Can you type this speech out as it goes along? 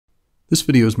This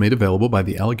video is made available by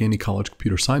the Allegheny College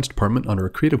Computer Science Department under a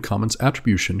Creative Commons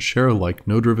Attribution Share Alike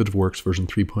No Derivative Works version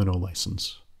 3.0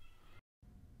 license.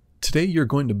 Today you're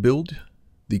going to build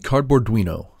the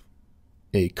Cardboarduino,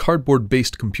 a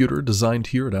cardboard-based computer designed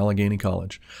here at Allegheny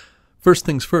College. First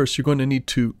things first, you're going to need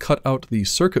to cut out the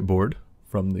circuit board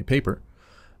from the paper.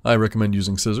 I recommend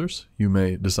using scissors. You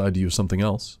may decide to use something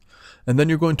else. And then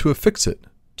you're going to affix it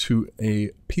to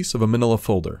a piece of a manila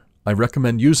folder. I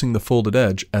recommend using the folded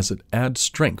edge as it adds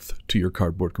strength to your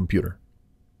cardboard computer.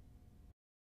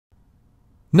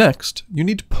 Next, you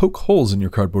need to poke holes in your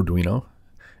Cardboarduino.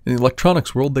 In the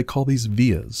electronics world, they call these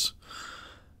vias.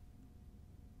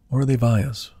 Or are they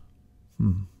vias?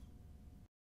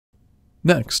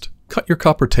 Next, cut your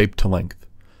copper tape to length.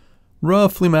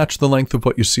 Roughly match the length of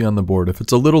what you see on the board. If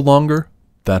it's a little longer,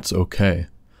 that's okay.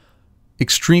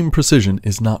 Extreme precision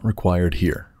is not required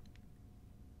here.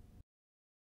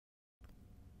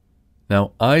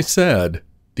 Now, I said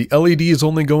the LEDs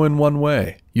only go in one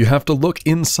way. You have to look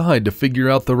inside to figure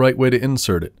out the right way to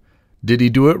insert it. Did he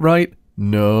do it right?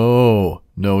 No,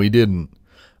 he didn't.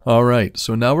 All right,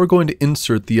 so now we're going to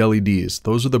insert the LEDs.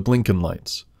 Those are the blinking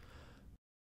lights.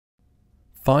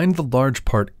 Find the large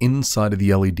part inside of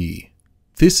the LED.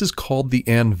 This is called the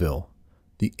anvil.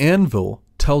 The anvil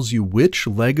tells you which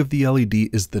leg of the LED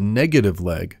is the negative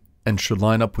leg and should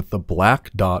line up with the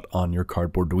black dot on your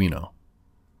Cardboarduino.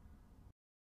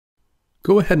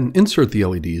 Go ahead and insert the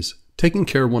LEDs, taking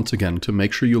care once again to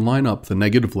make sure you line up the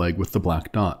negative leg with the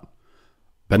black dot.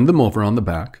 Bend them over on the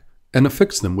back and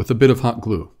affix them with a bit of hot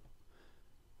glue.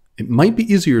 It might be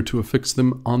easier to affix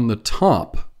them on the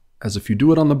top, as if you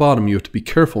do it on the bottom, you have to be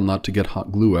careful not to get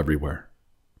hot glue everywhere.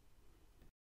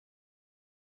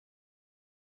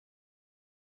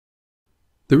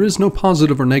 There is no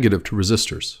positive or negative to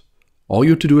resistors. All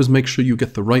you have to do is make sure you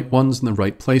get the right ones in the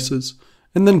right places,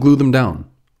 and then glue them down.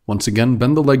 Once again,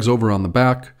 bend the legs over on the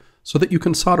back so that you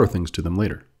can solder things to them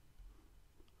later.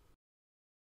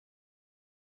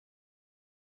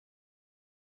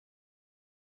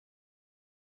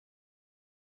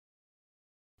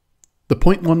 The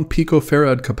 0.1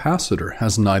 Picofarad capacitor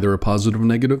has neither a positive or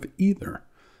negative either.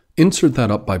 Insert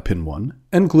that up by pin 1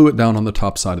 and glue it down on the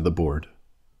top side of the board.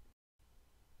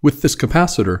 With this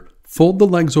capacitor, fold the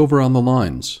legs over on the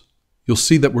lines. You'll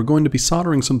see that we're going to be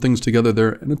soldering some things together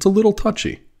there, and it's a little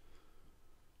touchy.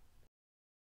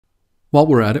 While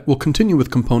we're at it, we'll continue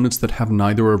with components that have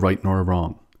neither a right nor a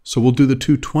wrong. So we'll do the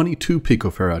two 22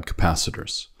 picofarad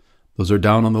capacitors. Those are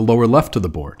down on the lower left of the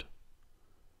board.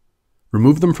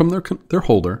 Remove them from their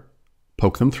holder,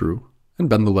 poke them through, and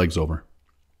bend the legs over.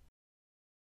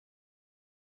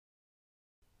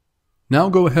 Now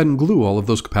go ahead and glue all of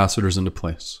those capacitors into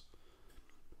place.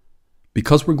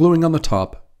 Because we're gluing on the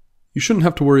top, you shouldn't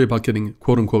have to worry about getting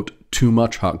quote-unquote too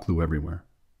much hot glue everywhere.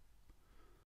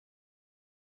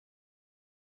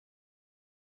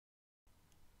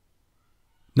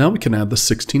 Now we can add the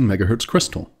 16 MHz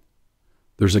crystal.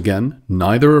 There's again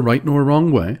neither a right nor a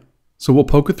wrong way, so we'll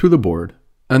poke it through the board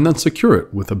and then secure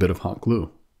it with a bit of hot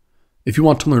glue. If you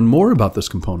want to learn more about this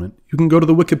component, you can go to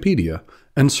the Wikipedia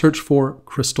and search for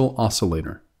crystal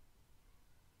oscillator.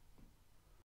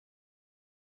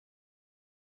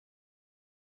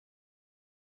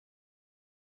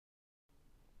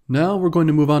 Now we're going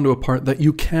to move on to a part that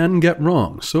you can get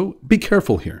wrong, so be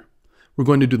careful here. We're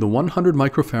going to do the 100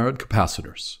 microfarad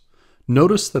capacitors.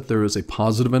 Notice that there is a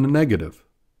positive and a negative.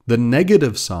 The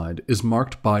negative side is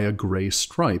marked by a gray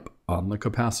stripe on the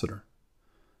capacitor.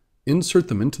 Insert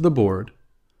them into the board,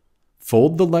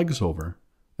 fold the legs over,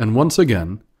 and once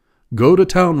again, go to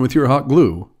town with your hot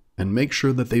glue and make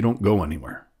sure that they don't go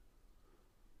anywhere.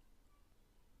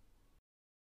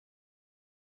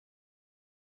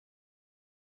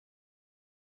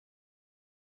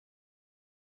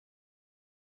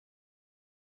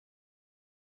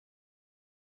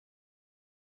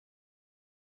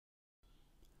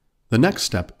 The next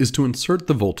step is to insert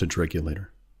the voltage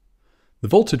regulator. The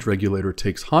voltage regulator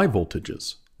takes high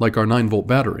voltages, like our 9-volt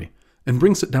battery, and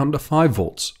brings it down to 5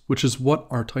 volts, which is what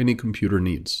our tiny computer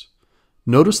needs.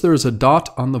 Notice there is a dot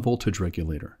on the voltage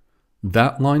regulator.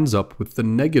 That lines up with the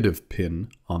negative pin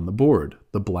on the board,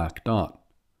 the black dot.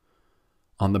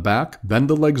 On the back, bend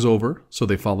the legs over so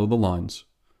they follow the lines,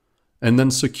 and then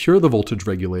secure the voltage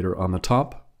regulator on the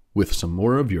top with some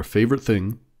more of your favorite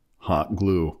thing, hot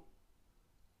glue.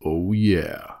 Oh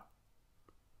yeah.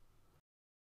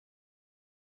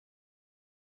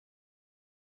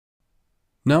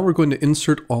 Now we're going to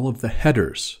insert all of the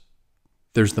headers.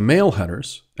 There's the male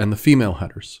headers and the female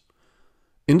headers.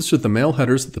 Insert the male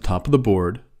headers at the top of the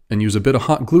board and use a bit of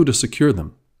hot glue to secure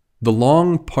them. The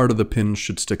long part of the pin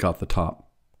should stick out the top.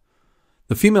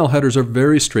 The female headers are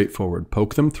very straightforward.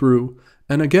 Poke them through,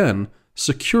 and again,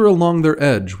 secure along their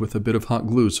edge with a bit of hot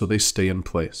glue so they stay in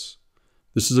place.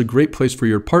 This is a great place for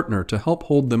your partner to help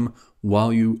hold them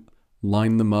while you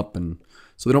line them up, and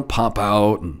so they don't pop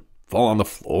out and fall on the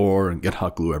floor and get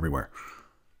hot glue everywhere.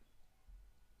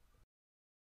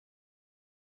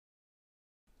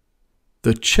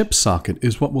 The chip socket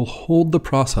is what will hold the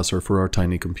processor for our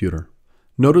tiny computer.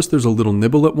 Notice there's a little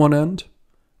nibble at one end.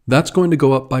 That's going to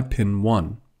go up by pin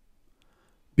 1.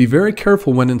 Be very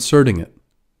careful when inserting it.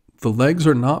 The legs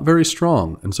are not very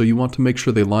strong, and so you want to make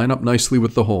sure they line up nicely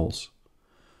with the holes.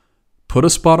 Put a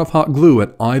spot of hot glue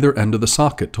at either end of the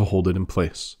socket to hold it in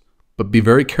place, but be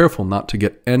very careful not to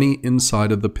get any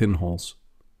inside of the pinholes.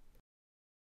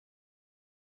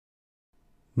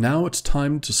 Now it's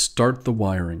time to start the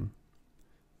wiring.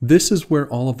 This is where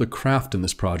all of the craft in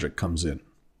this project comes in.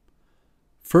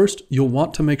 First, you'll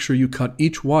want to make sure you cut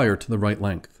each wire to the right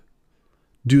length.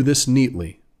 Do this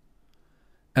neatly.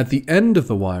 At the end of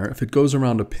the wire, if it goes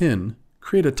around a pin,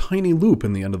 create a tiny loop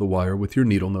in the end of the wire with your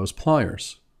needle nose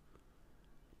pliers.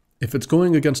 If it's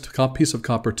going against a piece of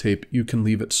copper tape, you can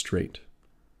leave it straight.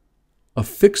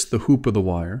 Affix the hoop of the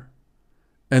wire,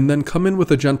 and then come in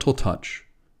with a gentle touch,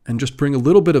 and just bring a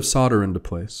little bit of solder into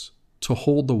place to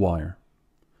hold the wire.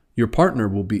 Your partner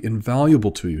will be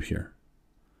invaluable to you here.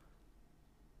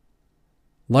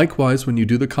 Likewise, when you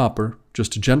do the copper,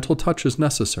 just a gentle touch is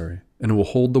necessary, and it will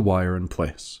hold the wire in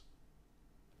place.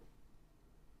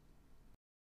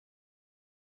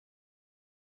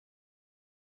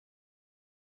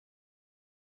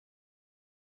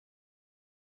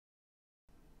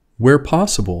 Where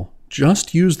possible,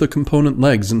 just use the component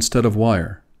legs instead of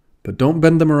wire, but don't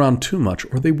bend them around too much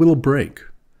or they will break.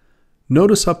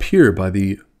 Notice up here by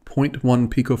the 0.1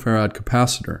 picofarad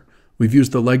capacitor, we've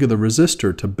used the leg of the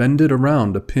resistor to bend it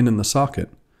around a pin in the socket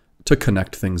to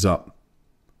connect things up.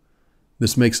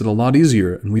 This makes it a lot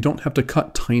easier, and we don't have to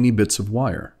cut tiny bits of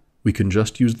wire. We can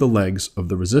just use the legs of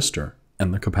the resistor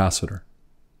and the capacitor.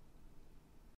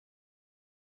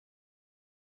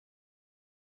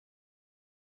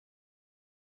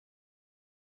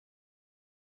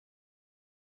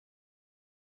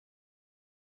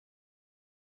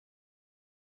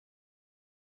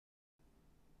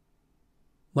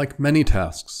 Like many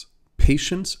tasks,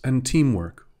 patience and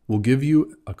teamwork will give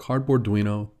you a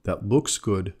Cardboarduino that looks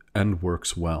good and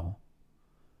works well.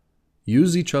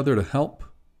 Use each other to help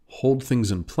hold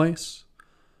things in place,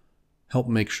 help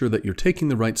make sure that you're taking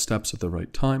the right steps at the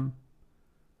right time,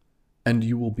 and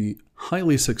you will be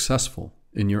highly successful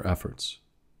in your efforts.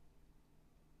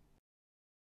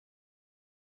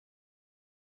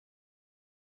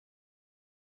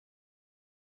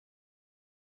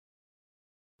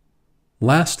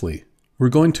 Lastly, we're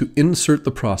going to insert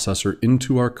the processor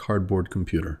into our cardboard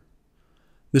computer.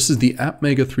 This is the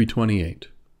Atmega 328.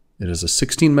 It is a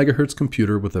 16 MHz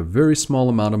computer with a very small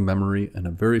amount of memory and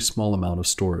a very small amount of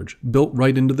storage, built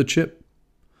right into the chip.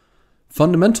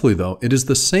 Fundamentally though, it is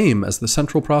the same as the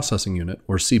central processing unit,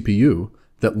 or CPU,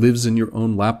 that lives in your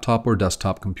own laptop or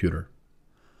desktop computer.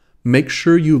 Make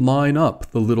sure you line up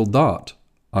the little dot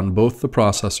on both the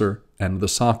processor and the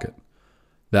socket.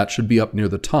 That should be up near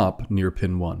the top, near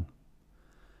pin 1.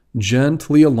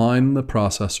 Gently align the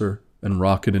processor and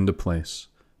rock it into place.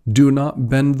 Do not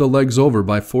bend the legs over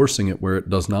by forcing it where it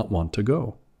does not want to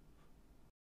go.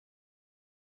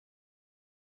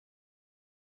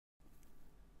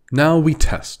 Now we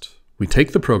test. We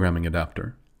take the programming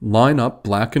adapter, line up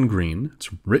black and green, it's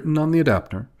written on the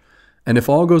adapter, and if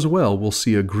all goes well, we'll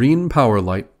see a green power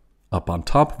light up on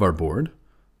top of our board,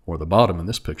 or the bottom in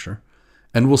this picture,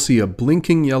 and we'll see a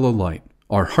blinking yellow light,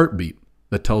 our heartbeat,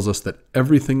 that tells us that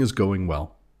everything is going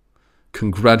well.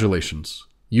 Congratulations,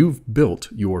 you've built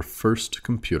your first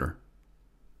computer.